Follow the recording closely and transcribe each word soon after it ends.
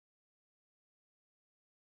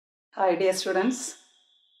Hi dear students,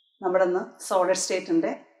 നമ്മൾ ഇന്ന് solid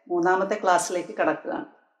സ്റ്റേറ്റിൻ്റെ മൂന്നാമത്തെ ക്ലാസ്സിലേക്ക് കടക്കുകയാണ്.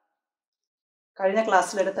 കഴിഞ്ഞ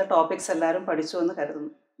ക്ലാസ്സിലെടുത്ത ടോപ്പിക്സ് എല്ലാവരും പഠിച്ചു എന്ന്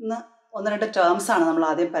കരുതുന്നു. ഇന്ന് ഒന്ന് രണ്ട് ടേംസാണ് നമ്മൾ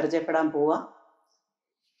ആദ്യം പരിചയപ്പെടാൻ പോവുക.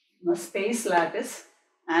 Space lattice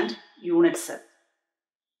and unit cell.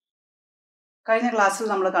 കഴിഞ്ഞ ക്ലാസ്സിൽ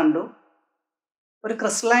നമ്മൾ കണ്ടു ഒരു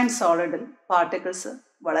ക്രിസ്റ്റലൈൻ സോളിഡിൽ പാർട്ടിക്കിൾസ്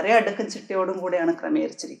വളരെ അടുക്കും ചിട്ടയോടും കൂടിയാണ്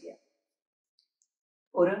ക്രമീകരിച്ചിരിക്കുക.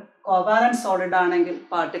 ഒരു കോവാലന്റ് സോളിഡ് ആണെങ്കിൽ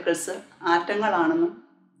പാർട്ടിക്കിൾസ് ആറ്റങ്ങളാണെന്നും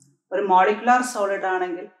ഒരു മോളിക്കുലാർ സോളിഡ്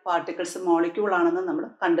ആണെങ്കിൽ പാർട്ടിക്കിൾസ് മോളിക്യൂൾ ആണെന്നും നമ്മൾ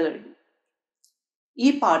കണ്ടു കഴിഞ്ഞു. ഈ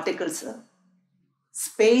പാർട്ടിക്കിൾസ്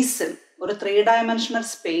സ്പേസിൽ ഒരു 3 ഡയമെൻഷണൽ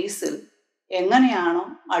സ്പേസിൽ എങ്ങനെയാണോ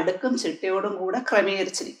അടുക്കും ചിട്ടയോടും കൂടെ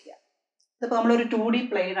ക്രമീകരിച്ചിരിക്കുക. ഇതിപ്പോൾ നമ്മളൊരു 2D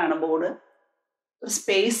പ്ലെയിനാണ് ബോർഡ്. ഒരു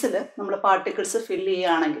സ്പേസിൽ നമ്മൾ പാർട്ടിക്കിൾസ് ഫില്ല്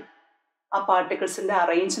ചെയ്യുകയാണെങ്കിൽ ആ പാർട്ടിക്കിൾസിൻ്റെ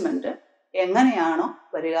അറേഞ്ച്മെൻറ്റ് എങ്ങനെയാണോ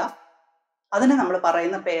വരിക അതിനെ നമ്മൾ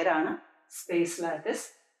പറയുന്ന പേരാണ് space lattice,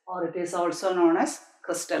 or it is also known as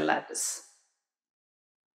crystal lattice.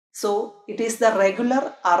 So it is the regular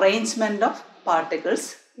arrangement of particles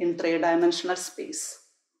in 3-dimensional space.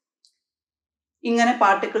 ഇങ്ങനെ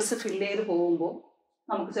പാർട്ടിക്കിൾസ് ഫില്ല് ചെയ്ത് പോകുമ്പോൾ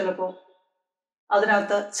നമുക്ക് ചിലപ്പോൾ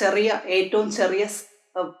അതിനകത്ത് ഏറ്റവും ചെറിയ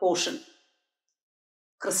പോർഷൻ,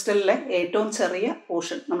 ക്രിസ്റ്റലിലെ ഏറ്റവും ചെറിയ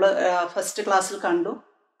പോർഷൻ നമ്മൾ ഫസ്റ്റ് ക്ലാസ്സിൽ കണ്ടു.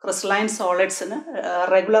 ക്രിസ്റ്റലൈൻ സോളിഡ്സിന്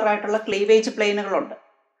റെഗുലർ ആയിട്ടുള്ള ക്ലീവേജ് പ്ലെയിനുകളുണ്ട്.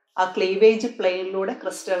 ആ ക്ലീവേജ് പ്ലെയിനിലൂടെ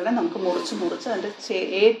ക്രിസ്റ്റലിനെ നമുക്ക് മുറിച്ച് അതിൻ്റെ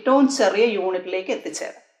ഏറ്റവും ചെറിയ യൂണിറ്റിലേക്ക്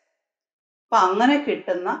എത്തിച്ചേരാം. അപ്പം അങ്ങനെ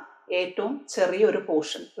കിട്ടുന്ന ഏറ്റവും ചെറിയൊരു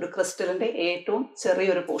പോർഷൻ, ഒരു ക്രിസ്റ്റലിൻ്റെ ഏറ്റവും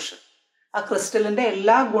ചെറിയൊരു പോർഷൻ, ആ ക്രിസ്റ്റലിൻ്റെ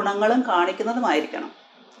എല്ലാ ഗുണങ്ങളും കാണിക്കുന്നതുമായിരിക്കണം.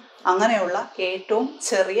 അങ്ങനെയുള്ള ഏറ്റവും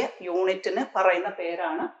ചെറിയ യൂണിറ്റിന് പറയുന്ന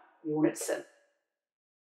പേരാണ് യൂണിറ്റ് സെൽ.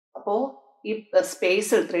 അപ്പോൾ ഈ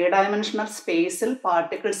സ്പേസിൽ 3 ഡയമെൻഷണൽ സ്പേസിൽ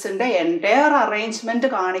പാർട്ടിക്കിൾസിൻ്റെ എൻറ്റയർ അറേഞ്ച്മെൻറ്റ്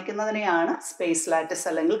കാണിക്കുന്നതിനെയാണ് സ്പേസ് ലാറ്റിസ്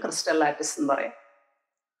അല്ലെങ്കിൽ ക്രിസ്റ്റൽ ലാറ്റിസ് എന്ന് പറയാം.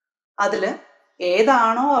 അതിൽ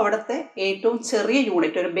ഏതാണോ അവിടുത്തെ ഏറ്റവും ചെറിയ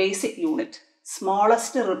യൂണിറ്റ്, ഒരു basic unit,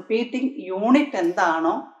 smallest repeating unit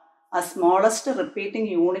എന്താണോ ആ സ്മോളസ്റ്റ് റിപ്പീറ്റിംഗ്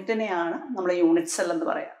യൂണിറ്റിനെയാണ് നമ്മൾ യൂണിറ്റ് സെൽ എന്ന്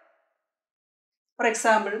പറയാം. ഫോർ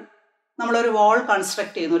എക്സാമ്പിൾ, നമ്മളൊരു വാൾ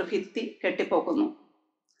കൺസ്ട്രക്ട് ചെയ്യുന്നു, ഒരു ഭിത്തി കെട്ടിപ്പോക്കുന്നു.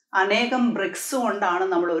 അനേകം ബ്രിക്സ് കൊണ്ടാണ്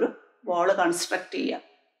നമ്മളൊരു വാള് കൺസ്ട്രക്ട് ചെയ്യുക.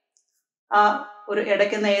 ആ ഒരു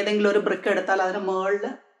ഇടയ്ക്കുന്ന ഏതെങ്കിലും ഒരു ബ്രിക്ക് എടുത്താൽ അതിന് മുകളിൽ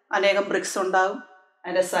അനേകം ബ്രിക്സ് ഉണ്ടാകും,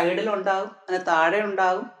 അതിൻ്റെ സൈഡിലുണ്ടാകും, അതിന് താഴെ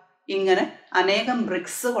ഉണ്ടാകും. ഇങ്ങനെ അനേകം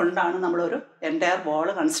ബ്രിക്സ് കൊണ്ടാണ് നമ്മളൊരു എൻറ്റയർ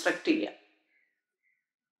വാള് കൺസ്ട്രക്ട് ചെയ്യുക.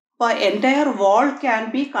 അപ്പോൾ entire wall can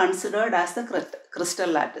be considered as the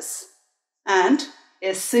crystal lattice and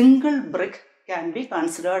A single brick can be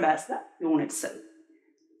considered as the unit cell.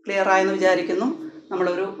 Clear ആയെന്ന് വിചാരിക്കുന്നു.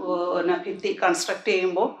 നമ്മളൊരു ഭിത്തി കൺസ്ട്രക്ട്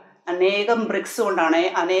ചെയ്യുമ്പോൾ അനേകം ബ്രിക്സ് കൊണ്ടാണ്,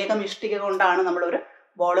 അനേകം ഇഷ്ടിക കൊണ്ടാണ് നമ്മളൊരു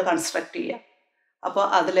വാള് കൺസ്ട്രക്ട് ചെയ്യുക. അപ്പോൾ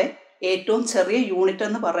അതിലെ ഏറ്റവും ചെറിയ യൂണിറ്റ്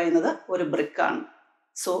എന്ന് പറയുന്നത് ഒരു ബ്രിക്കാണ്.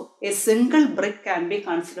 So A single brick can be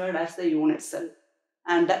considered as the unit cell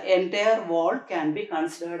and the entire wall can be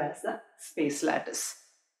considered as the space lattice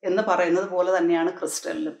എന്ന് പറയുന്നത് പോലെ തന്നെയാണ്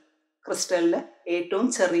ക്രിസ്റ്റലിലും. ക്രിസ്റ്റലിലെ ഏറ്റവും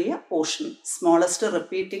ചെറിയ പോർഷൻ, സ്മോളസ്റ്റ്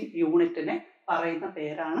റിപ്പീറ്റിംഗ് യൂണിറ്റിനെ പറയുന്ന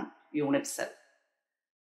പേരാണ് യൂണിറ്റ് സെൽ.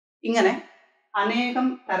 ഇങ്ങനെ അനേകം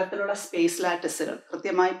തരത്തിലുള്ള സ്പേസ് ലാറ്റിസുകൾ,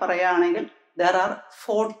 കൃത്യമായി പറയുകയാണെങ്കിൽ there are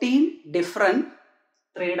 14 different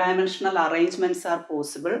 3-dimensional arrangements are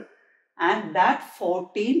possible, and that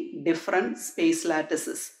 14 different space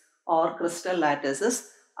lattices or crystal lattices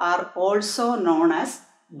are also known as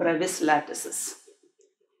Brevis lattices.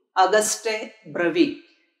 Auguste ബ്രവി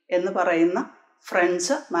എന്ന് പറയുന്ന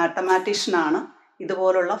ഫ്രഞ്ച് മാത്തമാറ്റീഷ്യനാണ്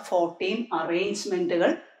ഇതുപോലുള്ള 14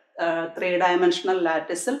 അറേഞ്ച്മെൻറ്റുകൾ 3 ഡയമെൻഷണൽ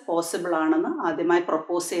ലാറ്റിസിൽ പോസിബിൾ ആണെന്ന് ആദ്യമായി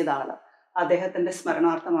പ്രപ്പോസ് ചെയ്ത ആൾ. അദ്ദേഹത്തിൻ്റെ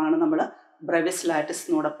സ്മരണാർത്ഥമാണ് നമ്മൾ ബ്രെവിസ് ലാറ്റിസ്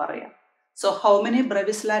എന്നൂടെ പറയാം. So how many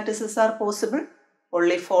Brevis lattices R possible?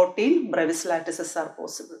 Only 14 Brevis lattices R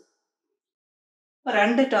possible.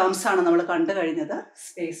 രണ്ട് ടേംസ് ആണ് നമ്മൾ കണ്ടു കഴിഞ്ഞത്,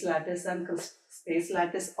 space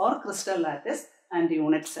lattice or crystal lattice and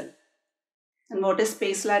unit cell. And what is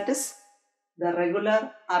space lattice? The regular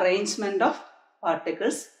arrangement of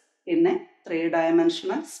particles in a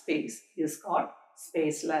 3-dimensional space is called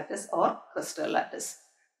space lattice or crystal lattice.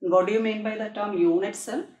 And what do you mean by the term unit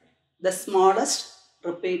cell? The smallest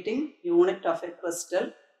repeating unit of a crystal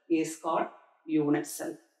is called unit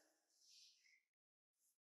cell.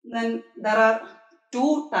 Then there are 2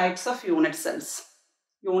 types of unit cells.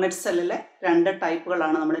 Unit cellile 2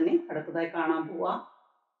 ടൈപ്പുകളാണ് നമ്മൾ ഇനി അടുത്തതായി കാണാൻ പോവുക.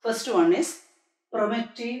 First one is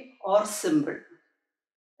primitive or simple.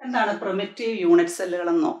 എന്താണ് primitive unit സെല്ലുകൾ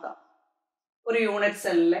എന്ന് നോക്കാം. ഒരു യൂണിറ്റ്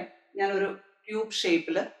സെല്ലിലെ ഞാനൊരു ക്യൂബ്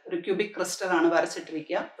ഷേപ്പിൽ ഒരു ക്യൂബിക് ക്രിസ്റ്റലാണ്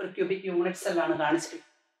വരച്ചിട്ടിരിക്കുക, ഒരു ക്യൂബിക് യൂണിറ്റ് സെല്ലാണ് കാണിച്ചിരിക്കുക.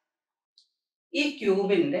 ഈ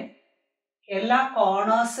ക്യൂബിൻ്റെ എല്ലാ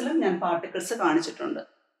കോർണേഴ്സിലും ഞാൻ പാർട്ടിക്കിൾസ് കാണിച്ചിട്ടുണ്ട്.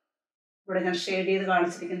 ഇവിടെ ഞാൻ ഷെയ്ഡ് ചെയ്ത്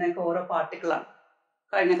കാണിച്ചിരിക്കുന്നതൊക്കെ ഓരോ പാർട്ടിക്കിളാണ്.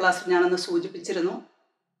 കഴിഞ്ഞ ക്ലാസ്സിൽ ഞാനൊന്ന് സൂചിപ്പിച്ചിരുന്നു,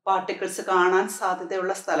 പാർട്ടിക്കിൾസ് കാണാൻ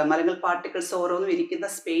സാധ്യതയുള്ള സ്ഥലം അല്ലെങ്കിൽ പാർട്ടിക്കിൾസ് ഓരോന്നും ഇരിക്കുന്ന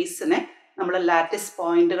സ്പേസിനെ നമ്മൾ ലാറ്റിസ്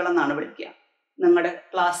പോയിന്റുകൾ എന്നാണ് വിളിക്കുക. നിങ്ങളുടെ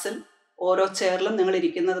ക്ലാസ്സിൽ ഓരോ ചെയറിലും നിങ്ങൾ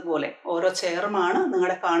ഇരിക്കുന്നത് പോലെ ഓരോ ചെയറുമാണ്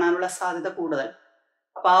നിങ്ങളെ കാണാനുള്ള സാധ്യത കൂടുതൽ.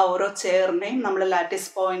 അപ്പോൾ ആ ഓരോ ചെയറിനെയും നമ്മൾ ലാറ്റിസ്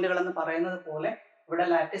പോയിന്റുകൾ എന്ന് പറയുന്നത് പോലെ ഇവിടെ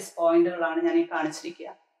ലാറ്റിസ് പോയിന്റുകളാണ് ഞാൻ ഈ കാണിച്ചിരിക്കുക.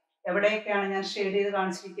 എവിടെയൊക്കെയാണ് ഞാൻ ഷെയ്ഡ് ചെയ്ത്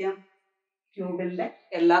കാണിച്ചിരിക്കുക? ക്യൂബിൻ്റെ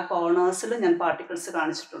എല്ലാ കോർണേഴ്സിലും ഞാൻ പാർട്ടിക്കിൾസ്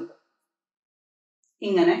കാണിച്ചിട്ടുണ്ട്.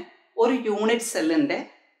 ഇങ്ങനെ ഒരു യൂണിറ്റ് സെല്ലിൻ്റെ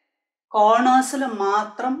കോർണേഴ്സിൽ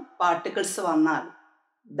മാത്രം പാർട്ടിക്കിൾസ് വന്നാൽ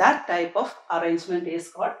that type of arrangement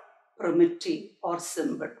is called primitive or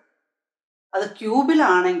simple. അത്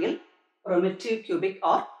ക്യൂബിലാണെങ്കിൽ primitive cubic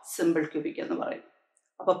or simple cubic എന്ന് പറയും.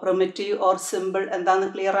 അപ്പോൾ പ്രിമിറ്റീവ് ഓർ സിമ്പിൾ എന്താണെന്ന്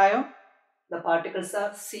ക്ലിയർ ആയോ? The particles are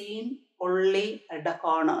seen only at the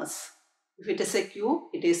corners. If it is a cube,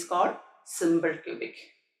 it is called simple cubic.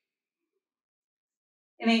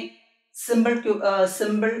 ഇനി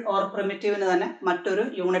simple or പ്രിമിറ്റീവിന് തന്നെ മറ്റൊരു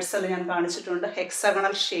unit cell ഞാൻ കാണിച്ചിട്ടുണ്ട്,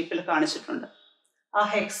 ഹെക്സഗണൽ ഷേപ്പിൽ കാണിച്ചിട്ടുണ്ട്. ആ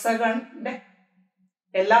ഹെക്സഗണിന്റെ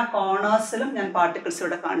എല്ലാ കോർണേഴ്സിലും ഞാൻ പാർട്ടിക്കിൾസ്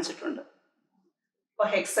ഇവിടെ കാണിച്ചിട്ടുണ്ട്. അപ്പോൾ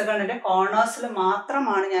ഹെക്സഗണിന്റെ കോർണേഴ്സിൽ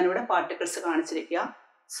മാത്രമാണ് ഞാനിവിടെ particles കാണിച്ചിരിക്കുക.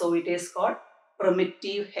 So it is called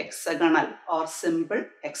primitive hexagonal or simple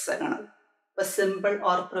hexagonal. The simple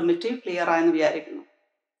or primitive clear ആയെന്ന് വിചാരിക്കുന്നു.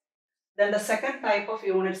 Then the second type of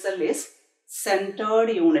unit cell is centered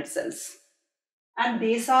unit cells. And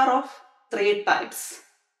these are of 3 types.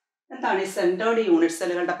 എന്താണ് ഈ centred unit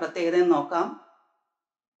സെല്ലുകളുടെ പ്രത്യേകത എന്ന് നോക്കാം.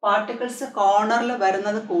 Particles കോർണറിൽ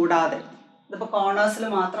വരുന്നത് കൂടാതെ, ഇതിപ്പോൾ കോർണേഴ്സിൽ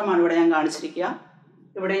മാത്രമാണ് ഇവിടെ ഞാൻ കാണിച്ചിരിക്കുക,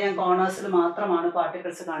 ഇവിടെ ഞാൻ കോർണേഴ്സിൽ മാത്രമാണ്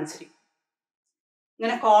പാർട്ടിക്കിൾസ് കാണിച്ചിരിക്കുക.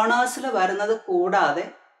 ഇങ്ങനെ കോർണേഴ്സിൽ വരുന്നത് കൂടാതെ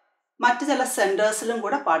മറ്റു ചില സെൻറ്റേഴ്സിലും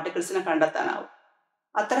കൂടെ പാർട്ടിക്കിൾസിനെ കണ്ടെത്താനാവും.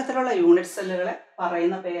 അത്തരത്തിലുള്ള യൂണിറ്റ് സെല്ലുകളെ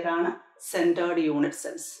പറയുന്ന പേരാണ് centred unit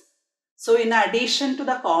cells. So in addition to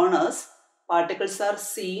the corners, particles are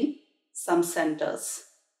seen some centres.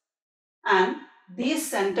 And these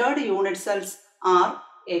centred unit cells are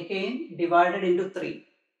again divided into 3.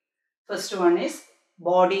 First one is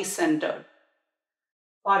body centered.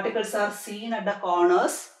 Particles are seen at the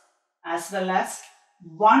corners as well as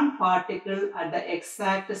one particle at the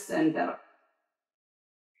exact center.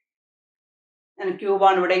 ഞാൻ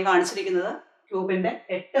ക്യൂബാണ് ഇവിടെയും കാണിച്ചിരിക്കുന്നത്. ക്യൂബിന്റെ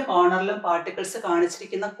 8 കോർണറിലും particles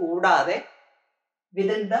കാണിച്ചിരിക്കുന്ന കൂടാതെ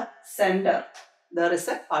within the centre there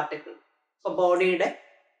is A particle. അപ്പോൾ ബോഡിയുടെ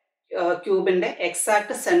ക്യൂബിന്റെ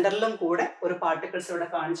exact സെന്ററിലും കൂടെ ഒരു particles ഇവിടെ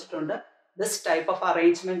കാണിച്ചിട്ടുണ്ട്. This type of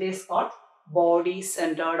arrangement is called body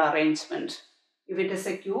centred arrangement. If it is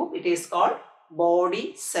A cube, it is called body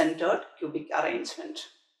centred cubic arrangement.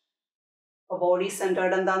 അപ്പോൾ body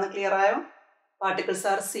centred എന്താണെന്ന് clear ആയോ? Particles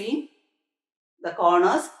are seen the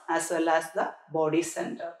corners as well as the body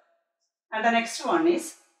center. And the next one is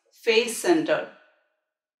face centered.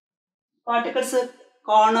 Particles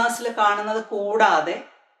കോർണേഴ്സിൽ കാണുന്നത് കൂടാതെ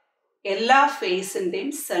എല്ലാ ഫേസിൻ്റെയും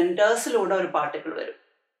സെൻറ്റേഴ്സിലൂടെ ഒരു particle വരും.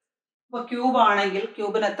 ഇപ്പോൾ cube ആണെങ്കിൽ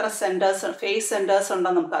ക്യൂബിന് എത്ര ഫേസ് സെൻറ്റേഴ്സ്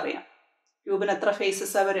ഉണ്ടെന്ന് നമുക്കറിയാം. ക്യൂബിന് എത്ര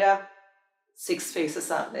ഫേസസാണ് വരിക? 6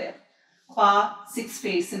 ഫേസസ് ആണ് there. അപ്പോൾ ആ 6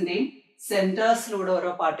 ഫേസിൻ്റെയും സെൻറ്റേഴ്സിലൂടെ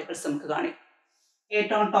ഓരോ പാർട്ടിക്കിൾസ് നമുക്ക് കാണിക്കും.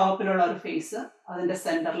 ഏറ്റവും ടോപ്പിലുള്ള ഒരു ഫേസ്, അതിൻ്റെ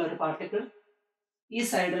സെൻറ്ററിൽ ഒരു പാർട്ടിക്കിൾ. ഈ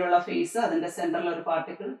സൈഡിലുള്ള ഫേസ്, അതിൻ്റെ സെൻറ്ററിൽ ഒരു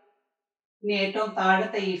പാർട്ടിക്കിൾ. ഇനി ഏറ്റവും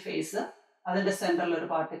താഴത്തെ ഈ ഫേസ്, അതിൻ്റെ സെൻറ്ററിൽ ഒരു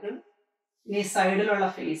പാർട്ടിക്കിൾ. ഇനി സൈഡിലുള്ള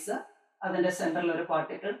ഫേസ്, അതിൻ്റെ സെൻറ്ററിൽ ഒരു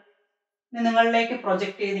പാർട്ടിക്കിൾ. ഇനി നിങ്ങളിലേക്ക്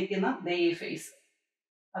പ്രൊജക്റ്റ് ചെയ്തിരിക്കുന്ന ഈ ഫേസ്,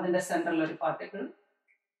 അതിൻ്റെ സെൻറ്ററിൽ ഒരു പാർട്ടിക്കിൾ.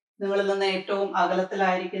 നിങ്ങളിൽ നിന്ന് ഏറ്റവും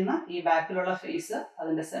അകലത്തിലായിരിക്കുന്ന ഈ ബാക്കിലുള്ള ഫേസ്,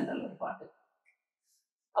 അതിൻ്റെ സെൻറ്ററിൽ ഒരു പാർട്ടിക്കിൾ.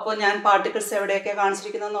 അപ്പോൾ ഞാൻ പാർട്ടിക്കിൾസ് എവിടെയൊക്കെ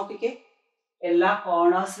കാണിച്ചിരിക്കുന്നത് നോക്കിക്കേ. എല്ലാ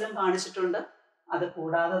കോർണേഴ്സിലും കാണിച്ചിട്ടുണ്ട്, അത്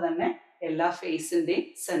കൂടാതെ തന്നെ എല്ലാ ഫേസിൻ്റെയും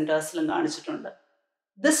സെൻറ്റേഴ്സിലും കാണിച്ചിട്ടുണ്ട്.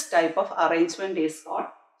 This type of arrangement is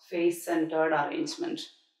called face centred arrangement.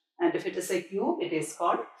 And if it is A cube, it is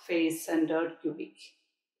called face centred cubic.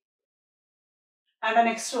 And the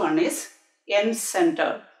next one is N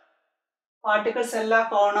centred. Particles എല്ലാ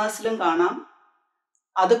കോർണേഴ്സിലും കാണാം,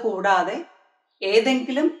 അത് കൂടാതെ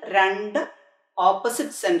ഏതെങ്കിലും 2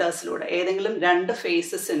 ഓപ്പോസിറ്റ് സെൻറ്റേഴ്സിലൂടെ, ഏതെങ്കിലും 2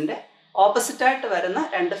 ഫേസസിൻ്റെ ഓപ്പോസിറ്റായിട്ട് വരുന്ന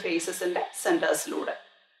 2 ഫേസസിൻ്റെ സെൻറ്റേഴ്സിലൂടെ.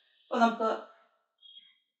 അപ്പോൾ നമുക്ക്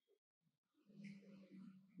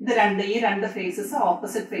ഈ 2 ഫേസസ്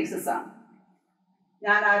ഓപ്പോസിറ്റ് ഫേസസ് ആണ്.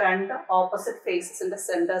 ഞാൻ ആ 2 ഓപ്പോസിറ്റ് ഫേസസിൻ്റെ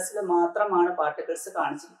സെൻറ്റേഴ്സിൽ മാത്രമാണ് പാർട്ടിക്കിൾസ്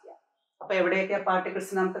കാണിച്ചിരിക്കുക. അപ്പോൾ എവിടെയൊക്കെ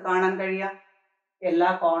പാർട്ടിക്കിൾസ് നമുക്ക് കാണാൻ കഴിയുക? എല്ലാ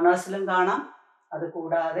കോർണേഴ്സിലും കാണാം, അത്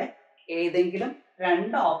കൂടാതെ ഏതെങ്കിലും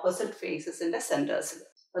 2 ഓപ്പോസിറ്റ് ഫേസസിൻ്റെ സെൻറ്റേഴ്സിൽ.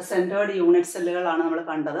 അപ്പോൾ സെൻറ്റേർഡ് യൂണിറ്റ് സെല്ലുകളാണ് നമ്മൾ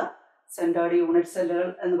കണ്ടത്. സെൻറ്റേർഡ് യൂണിറ്റ് സെല്ലുകൾ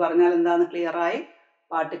എന്ന് പറഞ്ഞാൽ എന്താണെന്ന് ക്ലിയറായി.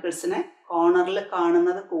 പാർട്ടിക്കിൾസിനെ കോർണറിൽ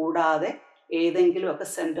കാണുന്നത് കൂടാതെ ഏതെങ്കിലുമൊക്കെ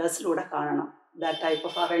സെൻറ്റേഴ്സിലൂടെ കാണണം. That type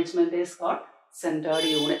of arrangement is called centered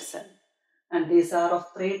unit cell. And these are of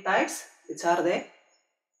three types, which are they?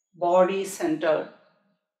 Body centered,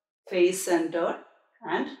 face centered,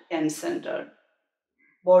 and end centered.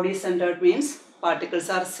 Body centered means particles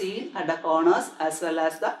are seen at the corners as well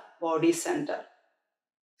as the body center.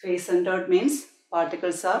 Face centered means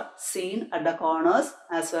particles are seen at the corners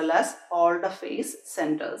as well as all the face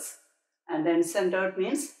centers. And end centered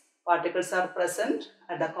means particles are present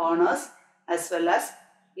at the corners as well as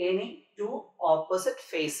any two opposite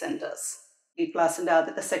face centers. ഈ ക്ലാസ്സിൻ്റെ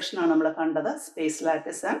ആദ്യത്തെ സെക്ഷനാണ് നമ്മൾ കണ്ടത്, space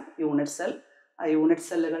lattice and unit cell. ആ unit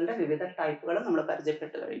സെല്ലുകളുടെ വിവിധ ടൈപ്പുകൾ നമ്മൾ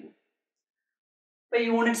പരിചയപ്പെട്ടു കഴിഞ്ഞു. ഇപ്പോൾ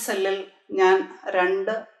യൂണിറ്റ് സെല്ലിൽ ഞാൻ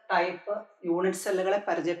രണ്ട് ടൈപ്പ് യൂണിറ്റ് സെല്ലുകളെ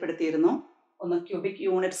പരിചയപ്പെടുത്തിയിരുന്നു. ഒന്ന് ക്യൂബിക്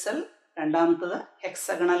യൂണിറ്റ് സെൽ, രണ്ടാമത്തത്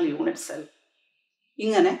ഹെക്സഗണൽ യൂണിറ്റ് സെൽ.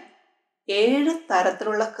 ഇങ്ങനെ 7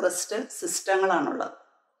 തരത്തിലുള്ള ക്രിസ്റ്റൽ സിസ്റ്റങ്ങളാണുള്ളത്.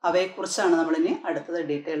 അവയെക്കുറിച്ചാണ് നമ്മളിനി അടുത്തത്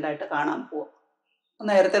ഡീറ്റെയിൽഡ് ആയിട്ട് കാണാൻ പോവുക.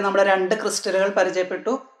 നേരത്തെ നമ്മൾ 2 ക്രിസ്റ്റലുകൾ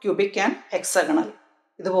പരിചയപ്പെട്ടു, ക്യൂബിക് ആൻഡ് ഹെക്സഗണൽ.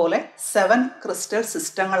 ഇതുപോലെ 7 ക്രിസ്റ്റൽ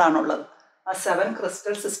സിസ്റ്റങ്ങളാണുള്ളത്. ആ 7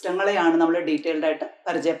 ക്രിസ്റ്റൽ സിസ്റ്റങ്ങളെയാണ് നമ്മൾ ഡീറ്റെയിൽഡ് ആയിട്ട്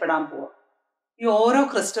പരിചയപ്പെടാൻ പോവുക. ഈ ഓരോ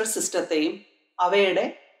ക്രിസ്റ്റൽ സിസ്റ്റത്തെയും അവയുടെ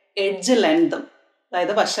എഡ്ജ് ലെങ്തും,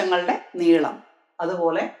 അതായത് വശങ്ങളുടെ നീളം,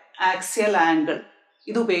 അതുപോലെ ആക്സിയൽ ആംഗിൾ,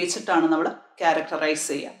 ഇത് ഉപയോഗിച്ചിട്ടാണ് നമ്മൾ ക്യാരക്ടറൈസ്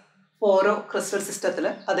ചെയ്യുക. അപ്പോൾ ഓരോ ക്രിസ്റ്റൽ സിസ്റ്റത്തിൽ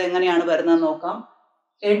അതെങ്ങനെയാണ് വരുന്നതെന്ന് നോക്കാം.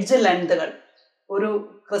 എഡ്ജ് ലെങ്തുകൾ, ഒരു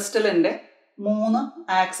ക്രിസ്റ്റലിൻ്റെ 3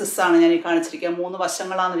 ആക്സിസ് ആണ് ഞാൻ ഈ കാണിച്ചിരിക്കുക. 3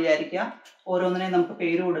 വശങ്ങളാണെന്ന് വിചാരിക്കുക. ഓരോന്നിനെയും നമുക്ക്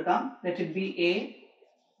പേര് കൊടുക്കാം. Let it be A,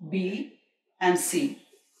 B and C.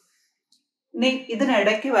 ഇനി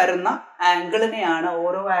ഇതിനിടയ്ക്ക് വരുന്ന ആംഗിളിനെയാണ്,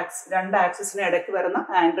 ഓരോ 2 ആക്സിസിന് ഇടയ്ക്ക് വരുന്ന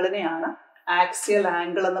ആംഗിളിനെയാണ് ആക്സിയൽ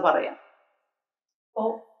ആംഗിൾ എന്ന് പറയാം. അപ്പോൾ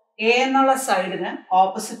എ എന്നുള്ള സൈഡിന്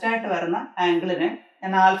ഓപ്പോസിറ്റ് ആയിട്ട് വരുന്ന ആംഗിളിനെ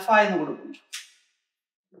ഞാൻ ആൽഫ എന്ന് കൊടുക്കുന്നു.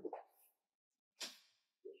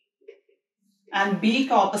 ആൻഡ്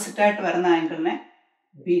ബിക്ക് ഓപ്പോസിറ്റ് ആയിട്ട് വരുന്ന ആംഗിളിനെ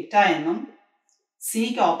ബീറ്റ എന്നും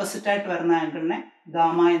സിക്ക് ഓപ്പോസിറ്റ് ആയിട്ട് വരുന്ന ആംഗിളിനെ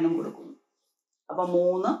ഗാമ എന്നും കൊടുക്കുന്നു. അപ്പോൾ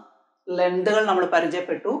 3 ലെങ്തുകൾ നമ്മൾ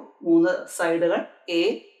പരിചയപ്പെട്ടു, 3 സൈഡുകൾ A,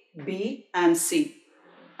 B and C.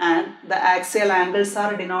 And the axial angles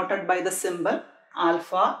are denoted by the symbol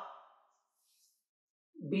alpha,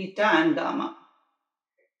 beta and gamma.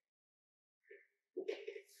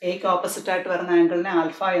 എക്ക് ഓപ്പോസിറ്റ് ആയിട്ട് വരുന്ന ആംഗിളിനെ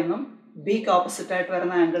ആൽഫ എന്നും, ബിക്ക് ഓപ്പോസിറ്റ് ആയിട്ട്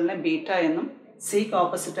വരുന്ന ആംഗിളിനെ ബീറ്റ എന്നും, സിക്ക്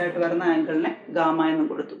ഓപ്പോസിറ്റ് ആയിട്ട് വരുന്ന ആംഗിളിനെ ഗാമ എന്നും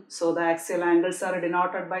കൊടുത്തു. So the axial angles are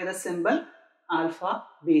denoted by the symbol alpha,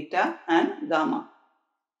 beta and gamma.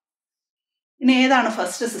 ഇനി ഏതാണ്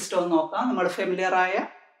ഫസ്റ്റ് സിസ്റ്റം എന്ന് നോക്കാം. നമ്മൾ ഫെമിലിയർ ആയ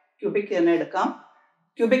ക്യൂബിക് തന്നെ എടുക്കാം.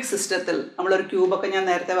 ക്യൂബിക് സിസ്റ്റത്തിൽ നമ്മളൊരു ക്യൂബൊക്കെ ഞാൻ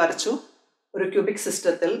നേരത്തെ വരച്ചു. ഒരു ക്യൂബിക്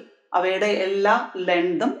സിസ്റ്റത്തിൽ അവയുടെ എല്ലാ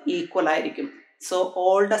ലെങ്തും ഈക്വൽ ആയിരിക്കും. So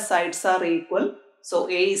all the sides are equal. So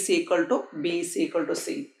A is equal to B is equal to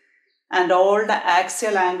C. And all the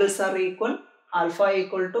axial angles are equal. Alpha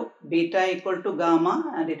equal to beta equal to gamma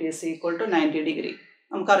and it is equal to 90 degree.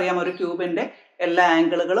 നമുക്കറിയാം ഒരു ക്യൂബിൻ്റെ എല്ലാ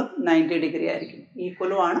ആംഗിളുകളും 90 degree ആയിരിക്കും.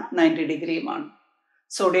 ഈക്വലും ആണ്, 90 ഡിഗ്രിയുമാണ്.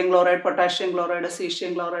 Sodium chloride, potassium chloride,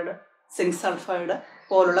 caesium chloride, zinc sulphide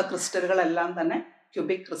പോലുള്ള ക്രിസ്റ്റലുകളെല്ലാം തന്നെ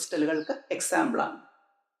cubic ക്രിസ്റ്റലുകൾക്ക് എക്സാമ്പിളാണ്.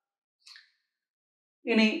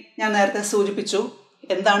 ഇനി ഞാൻ നേരത്തെ സൂചിപ്പിച്ചു,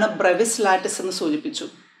 എന്താണ് ബ്രെവിസ് ലാറ്റിസ് എന്ന് സൂചിപ്പിച്ചു.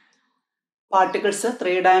 പാർട്ടിക്കിൾസ്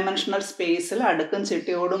 3 ഡയമെൻഷണൽ സ്പേസിൽ അടുക്കും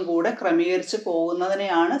ചിട്ടയോടും കൂടെ ക്രമീകരിച്ച്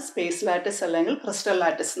പോകുന്നതിനെയാണ് സ്പേസ് ലാറ്റിസ് അല്ലെങ്കിൽ ക്രിസ്റ്റൽ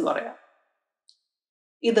ലാറ്റിസ് എന്ന് പറയാം.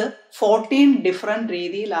 ഇത് 14 ഡിഫറെൻറ്റ്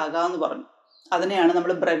രീതിയിലാകാമെന്ന് പറഞ്ഞു. അതിനെയാണ്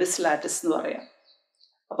നമ്മൾ ബ്രെവിസ് ലാറ്റിസ് എന്ന് പറയാം.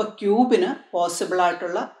 അപ്പോൾ ക്യൂബിന് പോസിബിൾ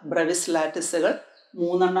ആയിട്ടുള്ള ബ്രെവിസ് ലാറ്റിസുകൾ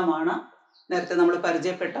 3 എണ്ണമാണ്. നേരത്തെ നമ്മൾ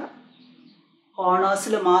പരിചയപ്പെട്ട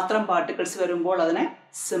കോർണേഴ്സിൽ മാത്രം പാർട്ടിക്കിൾസ് വരുമ്പോൾ അതിനെ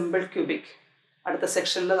സിമ്പിൾ ക്യൂബിക്. അടുത്ത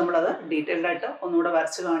സെക്ഷനിൽ നമ്മളത് ഡീറ്റെയിൽഡ് ആയിട്ട് ഒന്നുകൂടെ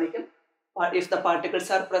വരച്ച് കാണിക്കും. If the particles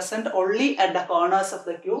are present only at the corners of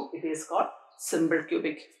the cube, it is called simple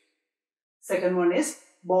cubic. Second one is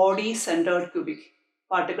body centered cubic.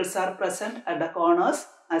 Particles are present at the corners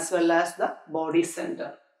as well as the body center.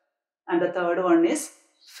 And the third one is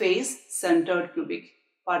face centered cubic.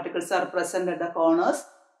 Particles are present at the corners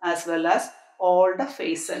as well as all the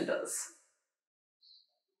face centers.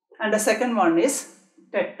 And the second one is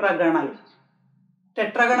tetragonal.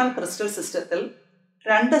 Tetragonal crystal system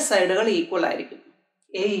 2 സൈഡുകൾ equal ആയിരിക്കും.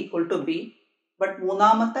 A equal to B, but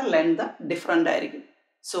മൂന്നാമത്തെ length different ആയിരിക്കും.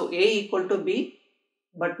 So A equal to be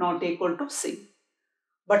but not equal to C.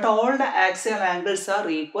 But all the axial angles are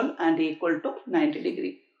equal and equal to 90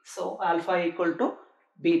 degree. So alpha equal to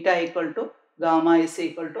beta equal to gamma is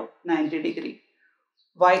equal to 90 degree.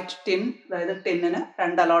 White tin, അതായത് ടിന്നിന്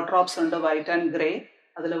 2 allotropes ഉണ്ട്, white and grey.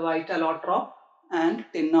 അതിൽ white allotrope and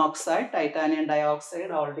tin oxide, titanium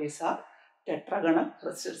dioxide, all these are tetragonal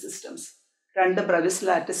crystal systems. 2 Brevis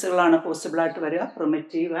ലാറ്റിസുകളാണ് possible ആയിട്ട് വരിക,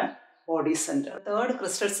 primitive and body centre. Third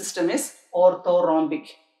crystal system is orthorhombic.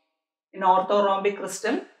 In orthorhombic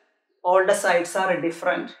crystal, all the sides are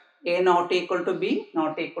different. A not equal to B,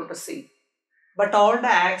 not equal to C. But all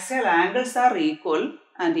the axial angles are equal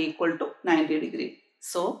and equal to 90 degree.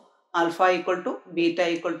 So, alpha equal to beta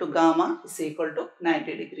equal to gamma is equal to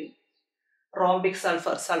 90 degree. Rhombic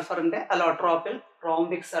sulfur, sulfറിൻ്റെ അലോട്രോപ്പിൽ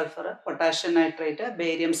rhombic sulphur, potassium nitrate,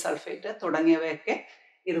 barium sulphate തുടങ്ങിയവയൊക്കെ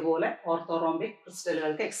ഇതുപോലെ orthorhombic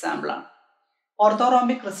ക്രിസ്റ്റലുകൾക്ക് എക്സാമ്പിളാണ്.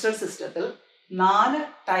 Orthorhombic crystal സിസ്റ്റത്തിൽ 4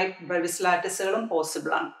 type ബ്രെവിസ്ലാറ്റിസുകളും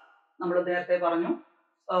പോസിബിളാണ്. നമ്മൾ നേരത്തെ പറഞ്ഞു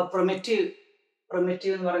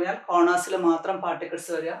primitive എന്ന് പറഞ്ഞാൽ കോർണേഴ്സിൽ മാത്രം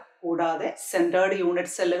പാർട്ടിക്കിൾസ് വരിക, കൂടാതെ സെൻറ്റേർഡ്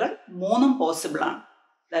യൂണിറ്റ് സെല്ലുകൾ 3 പോസിബിളാണ്.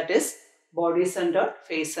 That is body centred,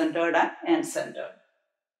 face centred and end centred.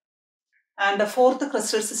 And the fourth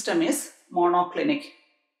crystal system is monoclinic.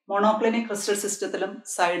 Monoclinic crystal systemത്തിലും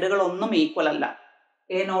സൈഡുകൾ ഒന്നും ഈക്വൽ അല്ല.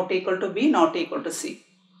 A not equal to B, not equal to C.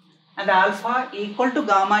 And alpha equal to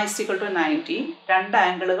gamma is equal to 90. രണ്ട്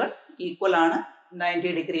ആംഗിളുകൾ equal ആണ്,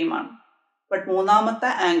 90 ഡിഗ്രിയുമാണ്. But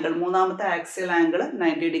മൂന്നാമത്തെ axial angle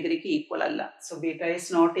 90 ഡിഗ്രിക്ക് equal അല്ല. So beta is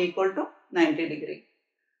not equal to 90 degree.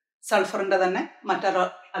 സൾഫറിൻ്റെ തന്നെ മറ്റൊരു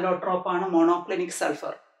അലോട്രോപ്പാണ് monoclinic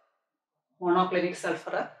sulphur. Monoclinic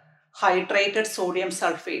sulphur, hydrated sodium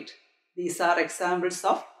sulfate. These are examples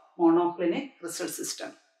of monoclinic crystal system.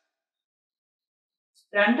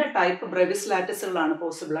 രണ്ട് type Brevis ലാറ്റിസുകളാണ്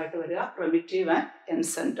possible ആയിട്ട് വരിക, primitive and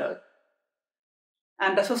end-centred.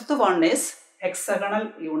 And the fifth one is hexagonal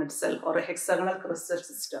unit cell or hexagonal crystal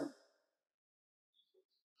system.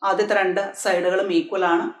 ആദ്യത്തെ രണ്ട് സൈഡുകളും equal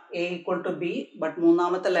ആണ്, A equal to B, but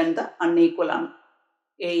മൂന്നാമത്തെ length unequal ആണ്.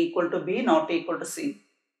 A equal to B, not equal to C.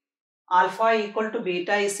 Alpha equal to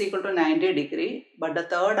beta is equal to 90 degree, but the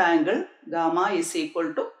third angle gamma is equal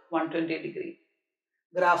to 120 degree.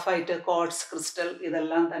 Graphite, quartz, crystal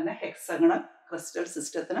ഇതെല്ലാം തന്നെ hexagonal crystal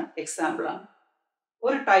സിസ്റ്റത്തിന് example ആണ്.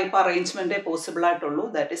 ഒരു type അറേഞ്ച്മെൻറ്റേ possible ആയിട്ടുള്ളൂ,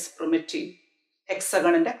 that is primitive.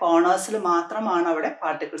 ഹെക്സഗണിൻ്റെ കോർണേഴ്സിൽ മാത്രമാണ് അവിടെ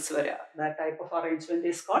particles വരിക. That type of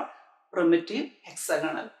arrangement is called primitive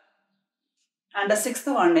hexagonal. And the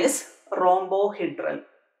sixth one is rhombohedral.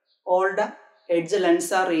 All the edge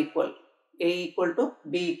lengths are equal. A equal to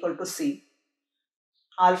B equal to C.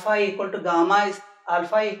 Alpha equal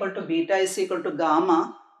to beta is equal to gamma,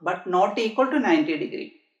 but not equal to 90 degree.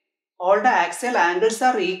 All the axial angles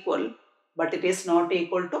are equal, but it is not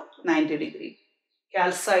equal to 90 degree.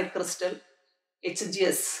 Calcite crystal,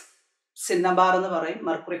 HGS, cinnabar എന്ന് പറയും,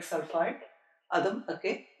 mercuric sulfide, അതും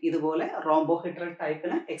ഒക്കെ ഇതുപോലെ rhombohedral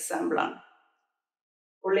ടൈപ്പിന് example ആണ്.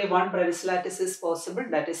 Only one brevis lattice is possible,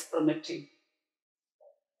 that is primitive.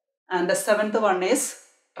 And the seventh one is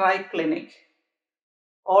triclinic.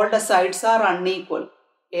 All the sides are unequal.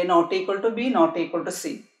 A not equal to B, not equal to C.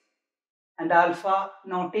 And alpha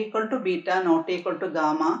not equal to beta, not equal to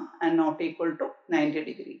gamma, and not equal to 90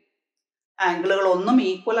 degree. ആംഗിളുകൾ ഒന്നും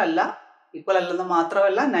equal അല്ലെന്ന്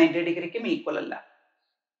മാത്രമല്ല 90 ഡിഗ്രിക്കും equal അല്ല.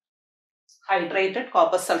 Hydrated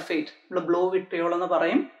copper sulphate, നമ്മൾ blue vitriol എന്ന്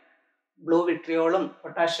പറയും. Blue വിട്രിയോളും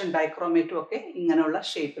potassium ഡൈക്രോമേറ്റും ഒക്കെ ഇങ്ങനെയുള്ള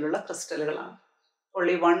ഷേപ്പിലുള്ള ക്രിസ്റ്റലുകളാണ്.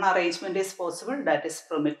 Only one arrangement is possible, that is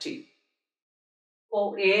primitive. അപ്പോൾ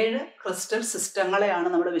 7 ക്രിസ്റ്റൽ സിസ്റ്റങ്ങളെയാണ്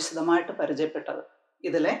നമ്മൾ വിശദമായിട്ട് പരിചയപ്പെട്ടത്.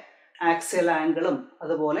 ഇതിലെ ആക്സിയൽ ആംഗിളും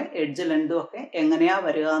അതുപോലെ എഡ്ജ് ലെങ്തും ഒക്കെ എങ്ങനെയാണ്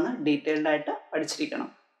വരിക എന്ന് ഡീറ്റെയിൽഡ് ആയിട്ട് പഠിച്ചിരിക്കണം.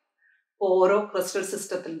 അപ്പോൾ ഓരോ ക്രിസ്റ്റൽ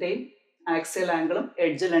സിസ്റ്റത്തിൻ്റെയും ആക്സിയൽ ആംഗിളും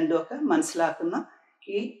എഡ്ജ് ലെങ്തും ഒക്കെ മനസ്സിലാക്കുന്ന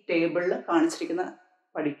ഈ ടേബിളിൽ കാണിച്ചിരിക്കുന്ന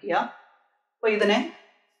പഠിക്കുക. അപ്പോൾ ഇതിനെ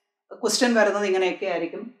ക്വസ്റ്റ്യൻ വരുന്നത് ഇങ്ങനെയൊക്കെ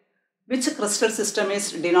ആയിരിക്കും. Which crystal system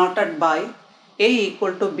is denoted by A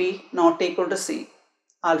equal to B, not equal to C.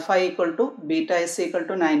 Alpha equal to beta is equal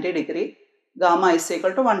to 90 degree. Gamma is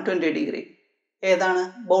equal to 120 degree. ഏതാണ്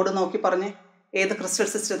ബോർഡ് നോക്കി പറഞ്ഞ് ഏത് ക്രിസ്റ്റൽ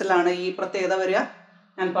സിസ്റ്റത്തിലാണ് ഈ പ്രത്യേകത വരിക?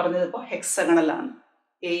 ഞാൻ പറഞ്ഞതിപ്പോൾ ഹെക്സഗണലാണ്.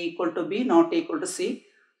 A equal to B, not equal to C.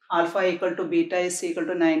 Alpha equal to beta is equal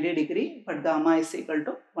to 90 degree, but gamma is equal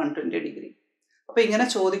to 120 degree. അപ്പോൾ ഇങ്ങനെ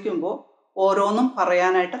ചോദിക്കുമ്പോൾ ഓരോന്നും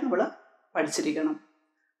പറയാനായിട്ട് നമ്മൾ പഠിച്ചിരിക്കണം.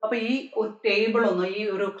 അപ്പോൾ ഈ ഒരു ടേബിൾ ഈ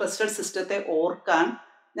ഒരു ക്രിസ്റ്റൽ സിസ്റ്റത്തെ ഓർക്കാൻ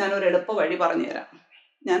ഞാനൊരു എളുപ്പ വഴി പറഞ്ഞുതരാം.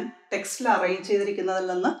 ഞാൻ ടെക്സ്റ്റിൽ അറേഞ്ച് ചെയ്തിരിക്കുന്നതിൽ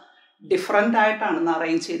നിന്ന് ഡിഫറൻ്റ് ആയിട്ടാണെന്ന്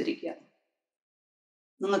അറേഞ്ച് ചെയ്തിരിക്കുക.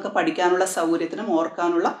 നിങ്ങൾക്ക് പഠിക്കാനുള്ള സൗകര്യത്തിനും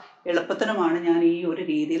ഓർക്കാനുള്ള എളുപ്പത്തിനുമാണ് ഞാൻ ഈ ഒരു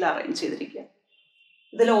രീതിയിൽ അറേഞ്ച് ചെയ്തിരിക്കുക.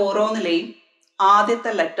 ഇതിൽ ഓരോന്നിലെയും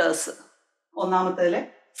ആദ്യത്തെ letters, ഒന്നാമത്തേതിലെ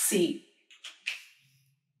C,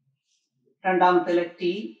 രണ്ടാമത്തേതിലെ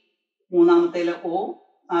T, മൂന്നാമത്തേതിലെ O,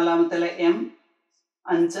 നാലാമത്തേതിലെ M,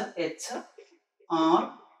 5 H, R,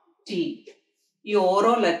 T. ഈ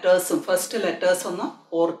ഓരോ ലെറ്റേഴ്സും ഫസ്റ്റ് ലെറ്റേഴ്സ് ഒന്ന്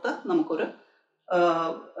ഓർത്ത് നമുക്കൊരു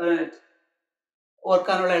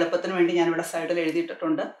ഓർക്കാനുള്ള എളുപ്പത്തിന് വേണ്ടി ഞാനിവിടെ സൈഡിൽ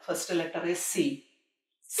എഴുതിയിട്ടിട്ടുണ്ട്. First letter is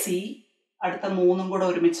C. അടുത്ത മൂന്നും കൂടെ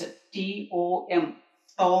ഒരുമിച്ച് TOM,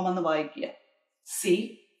 ടോം എന്ന് വായിക്കുക. C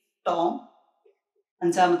Tom.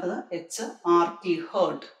 അഞ്ചാമത്തത് HRT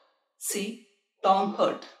heart. C Tom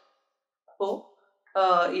heart. അപ്പോൾ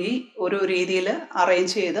ഈ ഒരു രീതിയിൽ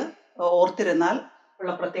അറേഞ്ച് ചെയ്ത് ഓർത്തിരുന്നാൽ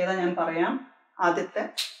ഉള്ള പ്രത്യേകത ഞാൻ പറയാം. ആദ്യത്തെ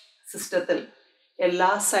സിസ്റ്റത്തിൽ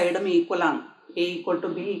എല്ലാ സൈഡും ഈക്വൽ ആണ്. A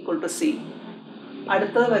 = B = C.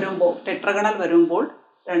 അടുത്തത് വരുമ്പോൾ ടെട്രഗണൽ വരുമ്പോൾ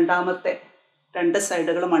രണ്ടാമത്തെ രണ്ട്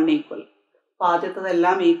സൈഡുകളും അൺഈക്വൽ. അപ്പോൾ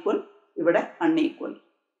ആദ്യത്തതെല്ലാം ഈക്വൽ, ഇവിടെ അൺഈക്വൽ.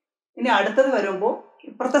 ഇനി അടുത്തത് വരുമ്പോൾ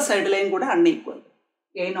ഇപ്പുറത്തെ സൈഡിലെയും കൂടെ അൺഈക്വൽ.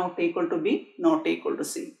 A ≠ B ≠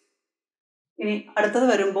 C. ഇനി അടുത്തത്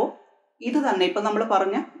വരുമ്പോൾ ഇത് തന്നെ ഇപ്പം നമ്മൾ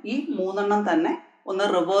പറഞ്ഞ ഈ മൂന്നെണ്ണം തന്നെ ഒന്ന്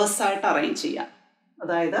റിവേഴ്സായിട്ട് അറേഞ്ച് ചെയ്യാം.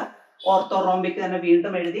 അതായത് ഓർത്തോറോംബിക് തന്നെ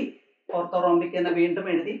വീണ്ടും എഴുതി, ഓർത്തോറോംബിക് തന്നെ വീണ്ടും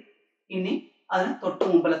എഴുതി, ഇനി അതിന് തൊട്ട്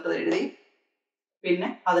മുമ്പിലത്തത് എഴുതി, പിന്നെ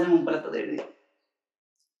അതിന് മുമ്പിലത്തത് എഴുതി.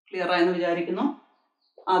 ക്ലിയർ ആയെന്ന് വിചാരിക്കുന്നു.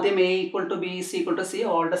 ആദ്യം A = B = C,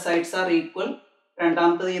 all the sides are equal.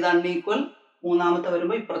 രണ്ടാമത്തത് ഇത് അൺഈക്വൽ. മൂന്നാമത്തെ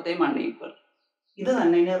വരുമ്പോൾ ഇപ്പുറത്തെയും അൺഈക്വൽ. ഇത്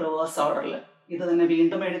തന്നെ ഇനി റിവേഴ്സ് ഓർഡറിൽ ഇത് തന്നെ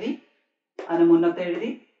വീണ്ടും എഴുതി, അതിന് മുന്നത്തെ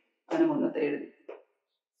എഴുതി, അതിന് മുന്നത്തെ എഴുതി.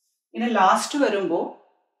 ഇനി ലാസ്റ്റ് വരുമ്പോൾ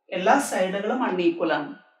എല്ലാ സൈഡുകളും അൺഈക്വൽ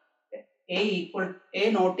ആണ്. A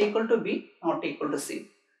 ≠ B ≠ C.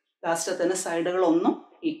 ലാസ്റ്റത്തിന് സൈഡുകളൊന്നും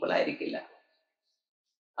ഈക്വൽ ആയിരിക്കില്ല.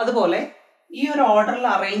 അതുപോലെ ഈ ഒരു ഓർഡറിൽ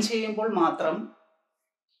അറേഞ്ച് ചെയ്യുമ്പോൾ മാത്രം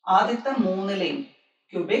ആദ്യത്തെ മൂന്നിലെയും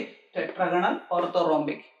ക്യൂബിക്, ടെട്രഗണൽ,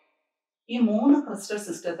 ഓർത്തോറോംബിക് ഈ മൂന്ന് ക്രിസ്റ്റൽ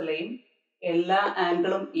സിസ്റ്റത്തിലെയും എല്ലാ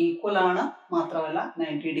ആംഗിളും ഈക്വൽ ആണ്. മാത്രമല്ല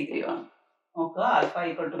 90 ഡിഗ്രി ആണ്. നോക്കുക, ആൽഫ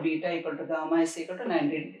 = ബീറ്റ = ഗാമ =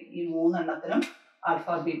 90 ഡിഗ്രി. ഈ മൂന്നെണ്ണത്തിനും ആൽഫ,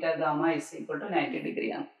 ബീറ്റ, ഗാമ = 90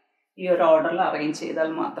 ഡിഗ്രിയാണ്. ഈ ഒരു ഓർഡറിൽ അറേഞ്ച് ചെയ്താൽ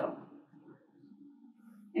മാത്രം.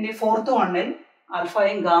 ഇനി ഫോർത്ത് വണ്ണിൽ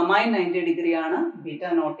ആൽഫയും ഗാമയും 90 ഡിഗ്രിയാണ്, ബീറ്റ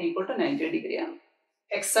 ≠ 90 ഡിഗ്രിയാണ്.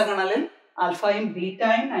 ഹെക്സഗണലിൽ ആൽഫയും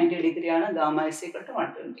ബീറ്റയും 90 ഡിഗ്രിയാണ്, gamma =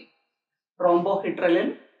 120. റോംബോഹിഡ്രലിൽ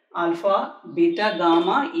alpha, beta, gamma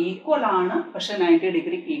equal ആണ്, പക്ഷെ 90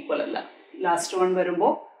 ഡിഗ്രിക്ക് ഈക്വൽ അല്ല. ലാസ്റ്റ് വൺ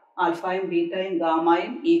വരുമ്പോൾ ആൽഫയും ബീറ്റയും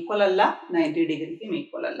ഗാമയും ഈക്വൽ അല്ല, 90 ഡിഗ്രിക്കും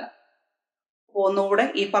ഈക്വൽ അല്ല. ഒന്നുകൂടെ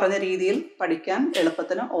ഈ പറഞ്ഞ രീതിയിൽ പഠിക്കാൻ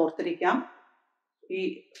എളുപ്പത്തിന് ഓർത്തിരിക്കാം. ഈ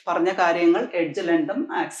പറഞ്ഞ കാര്യങ്ങൾ എഡ്ജ് ലെങ്തും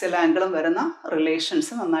ആക്സിയൽ ആംഗിളും വരുന്ന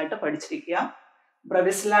റിലേഷൻസ് നന്നായിട്ട് പഠിച്ചിരിക്കുക.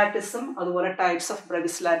 ബ്രവിസ്ലാറ്റിസും അതുപോലെ ടൈപ്സ് ഓഫ്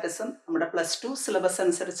ബ്രവിസ്ലാറ്റിസും നമ്മുടെ +2 സിലബസ്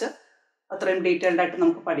അനുസരിച്ച് അത്രയും ഡീറ്റെയിൽഡ് ആയിട്ട്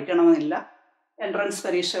നമുക്ക് പഠിക്കണമെന്നില്ല. എൻട്രൻസ്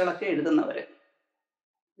പരീക്ഷകളൊക്കെ എഴുതുന്നവർ,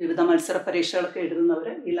 വിവിധ മത്സര പരീക്ഷകളൊക്കെ എഴുതുന്നവർ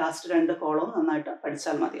ഈ ലാസ്റ്റ് 2 കോളവും നന്നായിട്ട്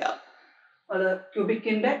പഠിച്ചാൽ മതിയാകും. അത്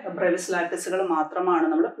ക്യൂബിക്കിൻ്റെ ബ്രവിസ്ലാറ്റിസുകൾ മാത്രമാണ്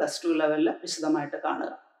നമ്മൾ +2 ലെവലിൽ വിശദമായിട്ട്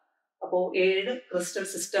കാണുക. അപ്പോൾ 7 ക്രിസ്റ്റൽ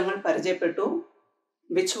സിസ്റ്റങ്ങൾ പരിചയപ്പെട്ടു.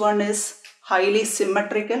 Which one is highly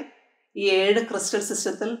symmetrical? ഈ 7 ക്രിസ്റ്റൽ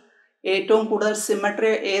സിസ്റ്റത്തിൽ ഏറ്റവും കൂടുതൽ സിമ്മട്രി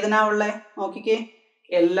ഏതിനാ ഉള്ളത്? നോക്കിക്കേ,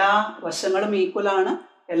 എല്ലാ വശങ്ങളും ഈക്വൽ ആണ്,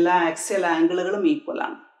 എല്ലാ ആക്സിയൽ ആംഗിളുകളും ഈക്വൽ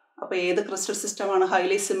ആണ്. അപ്പോൾ ഏത് ക്രിസ്റ്റൽ സിസ്റ്റമാണ്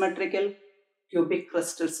highly symmetrical? Cubic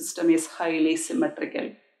crystal system is highly symmetrical.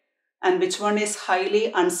 And which one is highly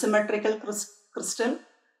unsymmetrical crystal?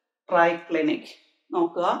 Triclinic.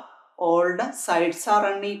 നോക്കുക, all the sides are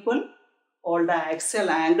unequal, all the axial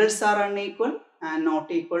angles are unequal and not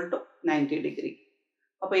equal to 90 degree.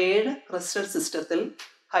 അപ്പോൾ 7 crystal സിസ്റ്റത്തിൽ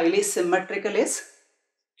highly symmetrical is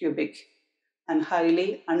cubic and highly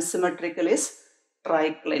unsymmetrical is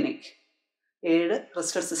triclinic. 7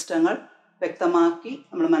 crystal സിസ്റ്റങ്ങൾ വ്യക്തമാക്കി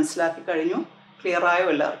നമ്മൾ മനസ്സിലാക്കി കഴിഞ്ഞു. Clear ആയോ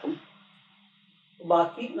എല്ലാവർക്കും?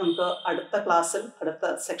 ബാക്കി നമുക്ക് അടുത്ത ക്ലാസ്സിൽ അടുത്ത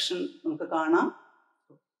സെക്ഷൻ നമുക്ക് കാണാം.